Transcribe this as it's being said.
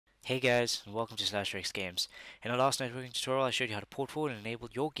Hey guys, and welcome to /Rex Games. In our last networking tutorial, I showed you how to port forward and enable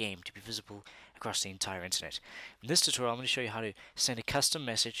your game to be visible across the entire internet. In this tutorial, I'm going to show you how to send a custom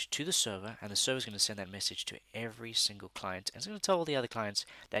message to the server, and the server is going to send that message to every single client, and it's going to tell all the other clients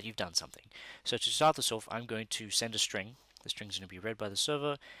that you've done something. So to start this off, I'm going to send a string. The string is going to be read by the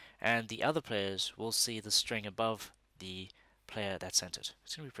server, and the other players will see the string above the player that sent it.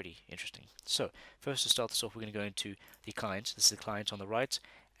 It's going to be pretty interesting. So first, to start this off, we're going to go into the client. This is the client on the right,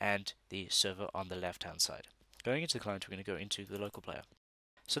 and the server on the left hand side. Going into the client, we're going to go into the local player.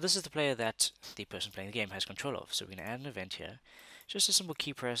 So this is the player that the person playing the game has control of. So we're going to add an event here. Just a simple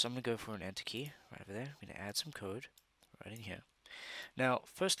key press. I'm going to go for an enter key right over there. We're going to add some code right in here. Now,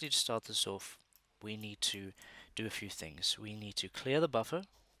 firstly, to start this off, we need to do a few things. We need to clear the buffer.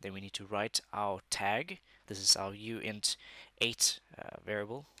 Then we need to write our tag. This is our uint8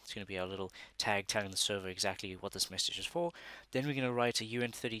 variable. It's going to be our little tag telling the server exactly what this message is for. Then we're going to write a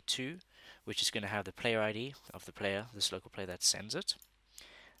uint32, which is going to have the player ID of the player, this local player that sends it.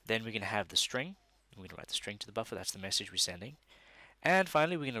 Then we're going to have the string. We're going to write the string to the buffer. That's the message we're sending. And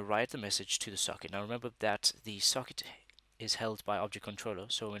finally, we're going to write the message to the socket. Now remember that the socket is held by object controller.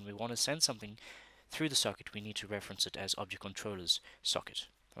 So when we want to send something through the socket, we need to reference it as object controller's socket.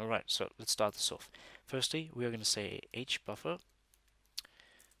 Alright, so let's start this off. Firstly, we are going to say hbuffer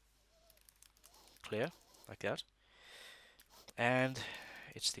clear, like that. And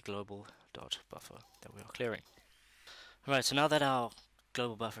it's the global dot buffer that we are clearing. Alright, so now that our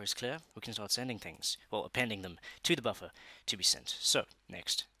global buffer is clear, we can start sending things, well, appending them to the buffer to be sent. So,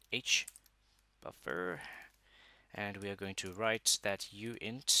 next, hbuffer, and we are going to write that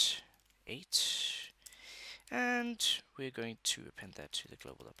uint8, and we're going to append that to the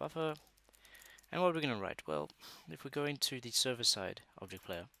global.buffer. And what we're going to write? Well, if we go into the server side object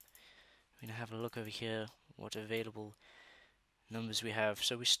player, we're going to have a look over here what available numbers we have.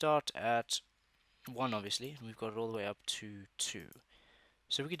 So we start at 1 obviously, and we've got it all the way up to 2.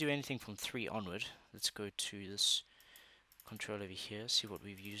 So we could do anything from 3 onward. Let's go to this control over here, see what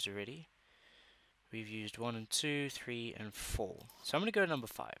we've used already. We've used 1 and 2, 3 and 4. So I'm going to go to number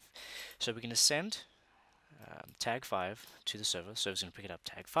 5. So we're going to send tag 5 to the server. So it's going to pick it up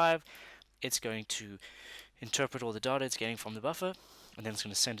tag 5. It's going to interpret all the data it's getting from the buffer, and then it's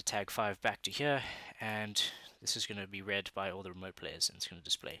going to send a tag 5 back to here, and this is going to be read by all the remote players, and it's going to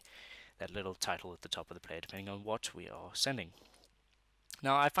display that little title at the top of the player depending on what we are sending.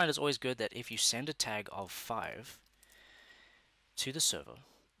 Now I find it's always good that if you send a tag of 5 to the server,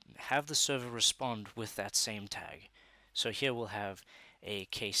 have the server respond with that same tag. So here we'll have a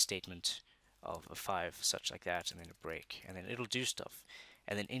case statement of a 5 such like that, and then a break, and then it'll do stuff,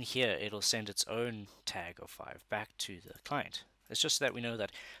 and then in here it'll send its own tag of 5 back to the client. It's just so that we know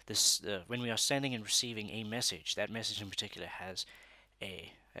that this when we are sending and receiving a message, that message in particular has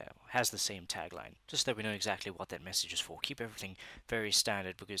the same tagline, just so that we know exactly what that message is for. Keep everything very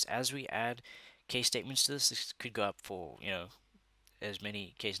standard, because as we add case statements to this could go up for as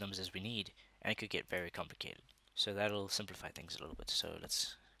many case numbers as we need, and it could get very complicated. So that'll simplify things a little bit. So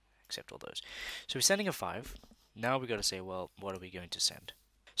let's accept all those. So we're sending a 5. Now we've got to say, well, what are we going to send?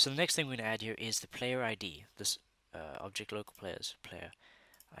 So the next thing we're going to add here is the player ID, this object local player's player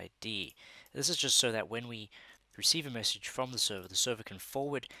ID. This is just so that when we receive a message from the server can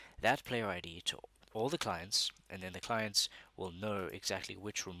forward that player ID to all the clients, and then the clients will know exactly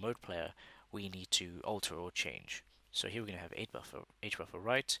which remote player we need to alter or change. So here we're going to have hbuffer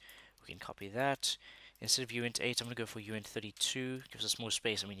right. We can copy that. Instead of uint8, I'm going to go for uint32. Gives us more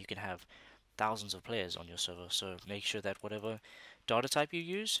space. I mean, you can have thousands of players on your server, so make sure that whatever data type you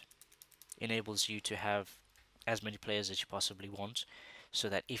use enables you to have as many players as you possibly want, so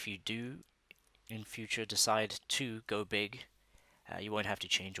that if you do in future decide to go big, you won't have to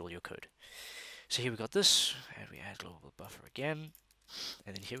change all your code. So here we got this, and we add global buffer again,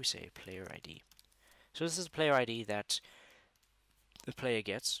 and then here we say player ID. So this is the player ID that the player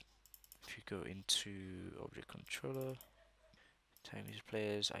gets. If you go into object controller, tag these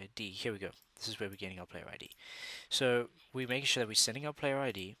players ID, here we go. This is where we're getting our player ID. So we're making sure that we're sending our player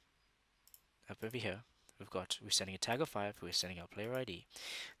ID up over here. We're sending a tag of 5, we're sending our player ID.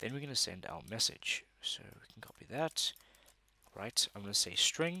 Then we're going to send our message. So we can copy that. Right, I'm going to say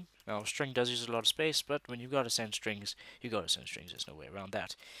string. Now string does use a lot of space, but when you've got to send strings, you've got to send strings. There's no way around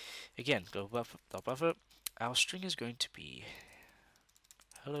that. Again, global buffer. Our string is going to be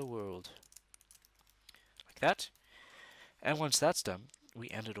hello world, like that. And once that's done,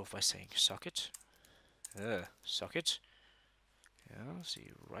 we end it off by saying socket. Socket. Yeah, see,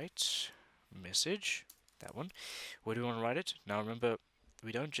 write message. That one. Where do we want to write it? Now remember,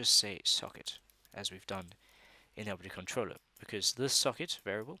 we don't just say socket as we've done in the object controller, because this socket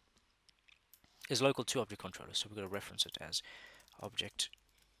variable is local to object controller, so we're going to reference it as object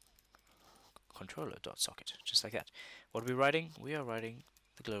controller.socket, just like that. What are we writing? We are writing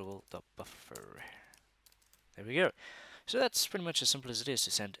the global.buffer. There we go. So that's pretty much as simple as it is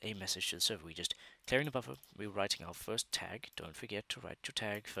to send a message to the server. We just clearing the buffer, we're writing our first tag. Don't forget to write your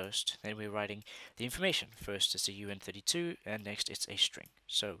tag first. Then we're writing the information. First it's a uint32 and next it's a string.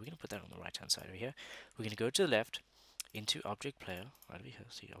 So we're going to put that on the right hand side over here. We're going to go to the left into object player, right over here,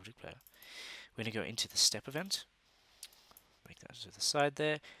 see object player. We're going to go into the step event. Make that to the side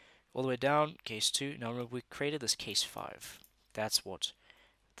there. All the way down, case 2. Now remember we created this case 5. That's what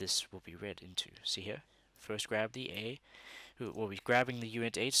this will be read into. See here? First grab the A. We'll be grabbing the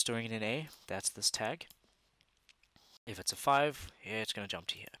uint8, storing it in A. That's this tag. If it's a 5, yeah, it's going to jump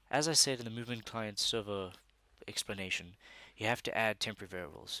to here. As I said in the movement client server explanation, you have to add temporary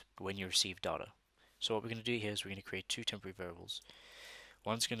variables when you receive data. So what we're going to do here is we're going to create 2 temporary variables.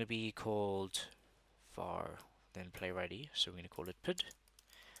 One's going to be called var, then player ID, so we're going to call it PID.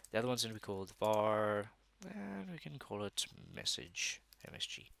 The other one's going to be called var, and we can call it message,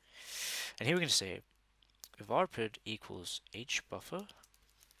 MSG. And here we're going to say var PID equals hbuffer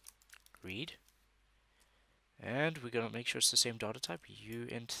read, and we're going to make sure it's the same data type,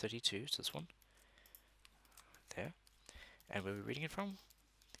 uint32, so this one, there. And where we're reading it from,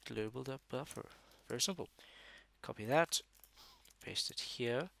 global.buffer. Very simple. Copy that, paste it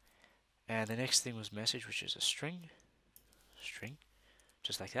here, and the next thing was message, which is a string,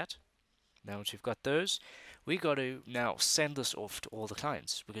 just like that. Now once we've got those, we got to now send this off to all the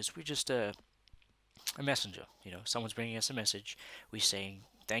clients, because we're just a messenger. You know, someone's bringing us a message, we're saying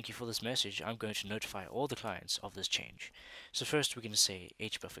thank you for this message, I'm going to notify all the clients of this change. So first we're going to say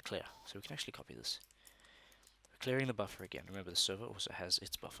hbuffer clear, so we can actually copy this. We're clearing the buffer again. Remember the server also has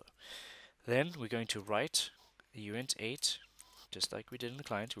its buffer. Then we're going to write the uint8 just like we did in the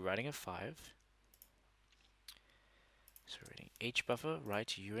client. We're writing a 5. So we're writing hbuffer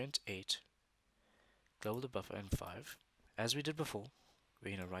write uint8 global to buffer and 5. As we did before,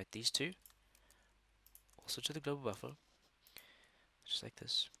 we're going to write these 2 also to the global buffer, just like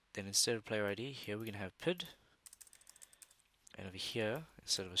this. Then instead of player ID, here we're going to have PID, and over here,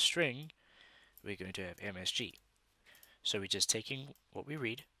 instead of a string, we're going to have MSG. So we're just taking what we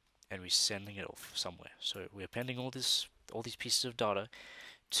read and we're sending it off somewhere. So we're appending all these pieces of data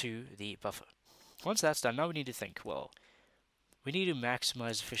to the buffer. Once that's done, now we need to think, well, we need to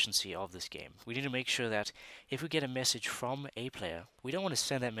maximize efficiency of this game. We need to make sure that if we get a message from a player, we don't want to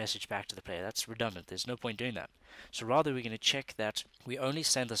send that message back to the player. That's redundant. There's no point doing that. So rather, we're going to check that we only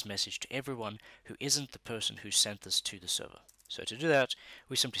send this message to everyone who isn't the person who sent this to the server. So to do that,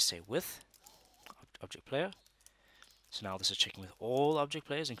 we simply say with object player. So now this is checking with all object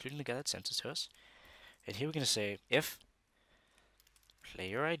players, including the guy that sent it to us. And here we're going to say if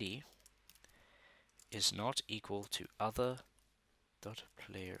player ID is not equal to other dot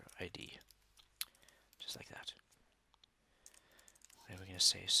player ID, just like that. Then we're going to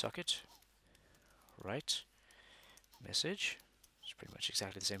say socket write message. It's pretty much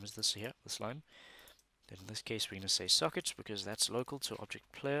exactly the same as this here, this line. Then in this case we're going to say socket because that's local to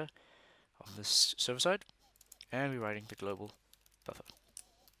object player on this server side, and we're writing the global buffer,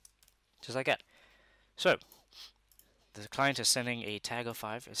 just like that. So the client is sending a tag of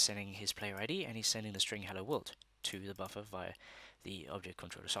 5, is sending his player ID, and he's sending the string hello world to the buffer via the object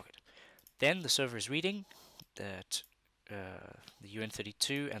controller socket. Then the server is reading that the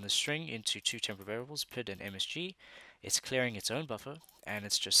uint32 and the string into 2 temporary variables, PID and MSG. It's clearing its own buffer, and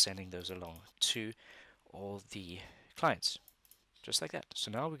it's just sending those along to all the clients, just like that. So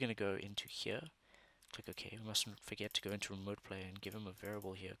now we're going to go into here, click OK. We mustn't forget to go into remote play and give him a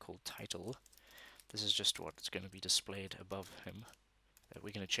variable here called title. This is just what's going to be displayed above him.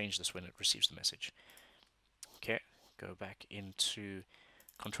 We're going to change this when it receives the message. Okay, go back into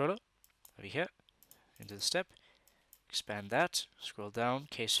controller, over here, into the step, expand that, scroll down,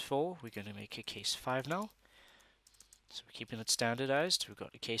 case 4, we're going to make a case 5 now. So we're keeping it standardized. We've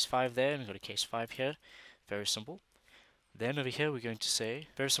got a case 5 there, and we've got a case 5 here. Very simple. Then over here, we're going to say,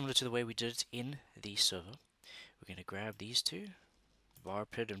 very similar to the way we did it in the server, we're going to grab these 2, var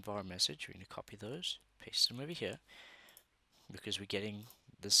PID and var message. We're going to copy those, paste them over here, because we're getting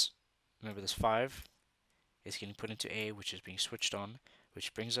this, remember this 5 is getting put into A, which is being switched on,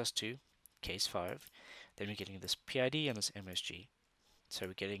 which brings us to case 5. Then we're getting this PID and this MSG. So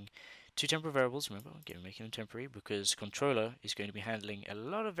we're getting 2 temporary variables. Remember, we're making them temporary because controller is going to be handling a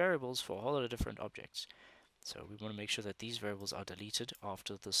lot of variables for a whole lot of different objects. So we want to make sure that these variables are deleted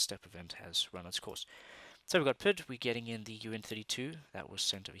after the step event has run its course. So we've got PID, we're getting in the uint32 that was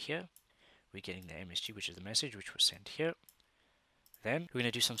sent over here. We're getting the MSG, which is the message, which was sent here. Then we're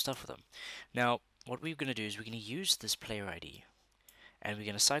going to do some stuff with them. Now, what we're going to do is we're going to use this player ID, and we're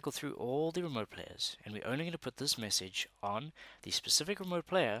going to cycle through all the remote players, and we're only going to put this message on the specific remote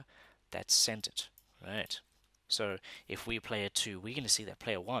player that sent it, right? So if we player 2, we're going to see that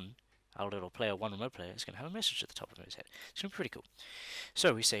player 1, our little player 1 remote player, is going to have a message at the top of his head. It's going to be pretty cool.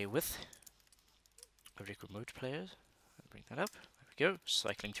 So we say with object remote players, bring that up, there we go,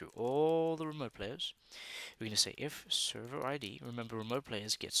 cycling through all the remote players. We're going to say if server ID, remember remote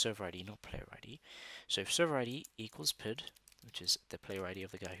players get server ID, not player ID. So if server ID equals PID, which is the player ID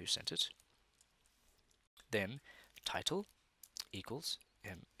of the guy who sent it, then title equals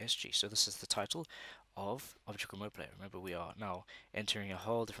MSG. So this is the title of object remote player. Remember, we are now entering a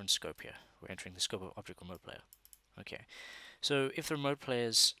whole different scope here. We're entering the scope of object remote player. Okay, so if the remote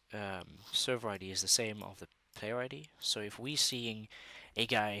player's server ID is the same of the player ID, so if we're seeing a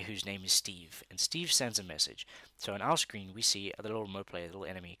guy whose name is Steve, and Steve sends a message, so on our screen we see a little remote player, a little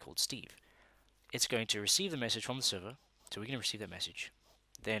enemy called Steve. It's going to receive the message from the server, so we're going to receive that message.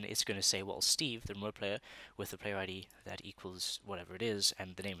 Then it's going to say, well, Steve, the remote player with the player ID that equals whatever it is,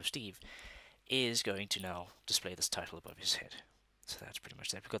 and the name of Steve, is going to now display this title above his head. So that's pretty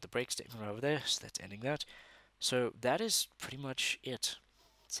much that. We've got the break statement right over there, so that's ending that. So that is pretty much it.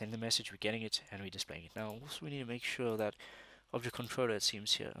 Send the message, we're getting it, and we're displaying it. Now, also we need to make sure that object controller, it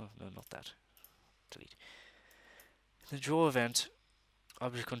seems here, oh no, not that, delete. The draw event,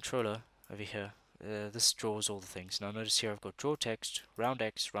 object controller over here, this draws all the things. Now notice here I've got draw text, round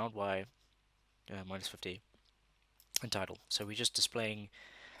X, round Y, -50, and title. So we're just displaying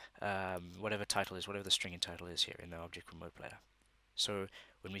whatever title is, whatever the string and title is here in the object remote player. So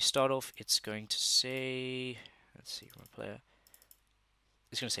when we start off, it's going to say, let's see, remote player,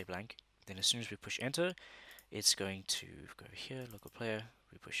 it's going to say blank. Then as soon as we push enter, it's going to go here, local player,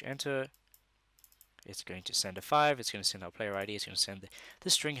 we push enter, it's going to send a 5, it's going to send our player ID, it's going to send the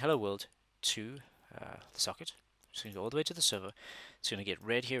string hello world to the socket. It's going to go all the way to the server. It's going to get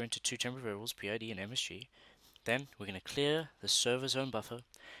read here into two temporary variables, PID and MSG. Then we're going to clear the server's own buffer.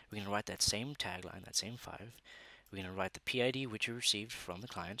 We're going to write that same tagline, that same 5. We're going to write the PID which we received from the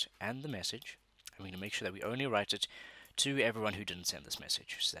client and the message. And we're going to make sure that we only write it to everyone who didn't send this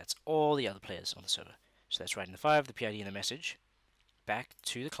message. So that's all the other players on the server. So that's writing the 5, the PID and the message back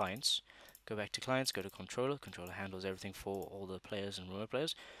to the clients. Go back to clients, go to controller. Controller handles everything for all the players and remote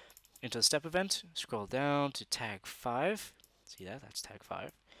players. Into the step event, scroll down to tag 5. See that? That's tag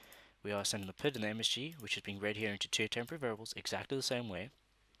 5. We are sending the PID and the MSG, which is being read here into two temporary variables exactly the same way.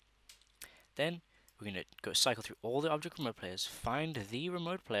 Then we're going to go cycle through all the object remote players, find the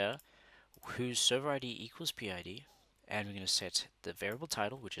remote player whose server ID equals PID, and we're going to set the variable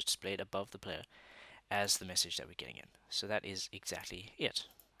title, which is displayed above the player, as the message that we're getting in. So that is exactly it.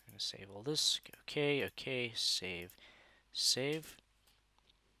 I'm going to save all this, go OK, save, save.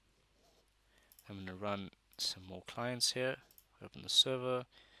 I'm going to run some more clients here, open the server,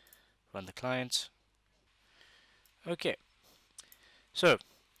 run the client. Okay, so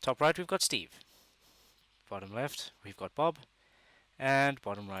top right we've got Steve, bottom left we've got Bob, and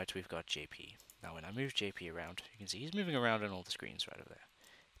bottom right we've got JP. Now when I move JP around, you can see he's moving around on all the screens right over there.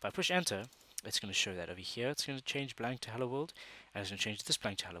 If I push enter, it's going to show that over here. It's going to change blank to hello world, and it's going to change this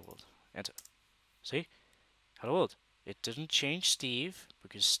blank to hello world. Enter. See? Hello world. It didn't change Steve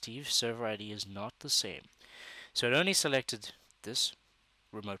because Steve's server ID is not the same. So it only selected this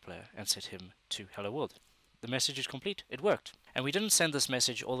remote player and set him to hello world. The message is complete. It worked. And we didn't send this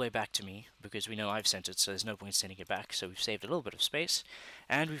message all the way back to me because we know I've sent it, so there's no point sending it back. So we've saved a little bit of space,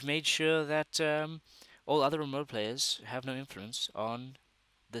 and we've made sure that all other remote players have no influence on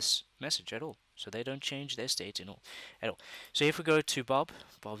this message at all. So they don't change their state at all. So if we go to Bob,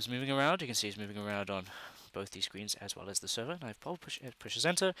 Bob's moving around. You can see he's moving around on both these screens as well as the server. Now if Bob pushes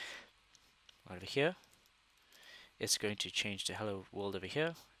enter, right over here, it's going to change to hello world over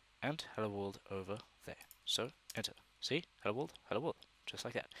here and hello world over there. So enter. See? Hello world, just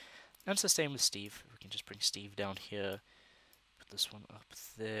like that. And it's the same with Steve. We can just bring Steve down here, put this one up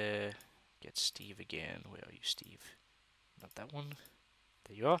there, get Steve again. Where are you, Steve? Not that one.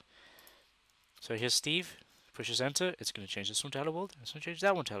 There you are. So here's Steve. Pushes enter. It's going to change this one to hello world. It's going to change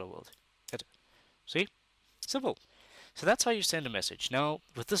that one to hello world. Enter. See? Simple. So that's how you send a message. Now,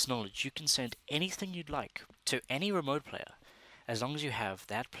 with this knowledge, you can send anything you'd like to any remote player, as long as you have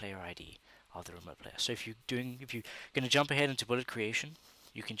that player ID of the remote player. So if you're going to jump ahead into bullet creation,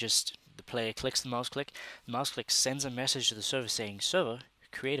 you can just, the player clicks the mouse click sends a message to the server saying, server,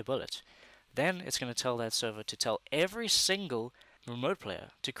 create a bullet. Then it's going to tell that server to tell every single remote player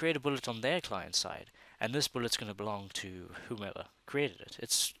to create a bullet on their client side, and this bullet's going to belong to whomever created it.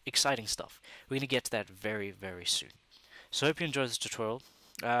 It's exciting stuff. We're going to get to that very, very soon. So I hope you enjoyed this tutorial.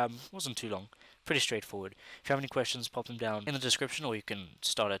 Wasn't too long, pretty straightforward. If you have any questions, pop them down in the description, or you can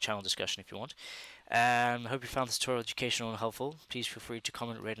start a channel discussion if you want. And I hope you found this tutorial educational and helpful. Please feel free to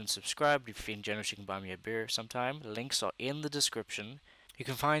comment, rate, and subscribe. If you're feeling generous, you can buy me a beer sometime. Links are in the description. You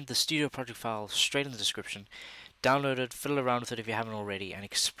can find the studio project file straight in the description. Download it, fiddle around with it if you haven't already, and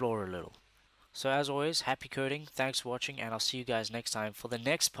explore a little. So as always, happy coding, thanks for watching, and I'll see you guys next time for the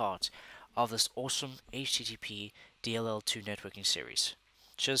next part of this awesome HTTP DLL2 networking series.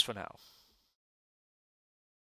 Cheers for now.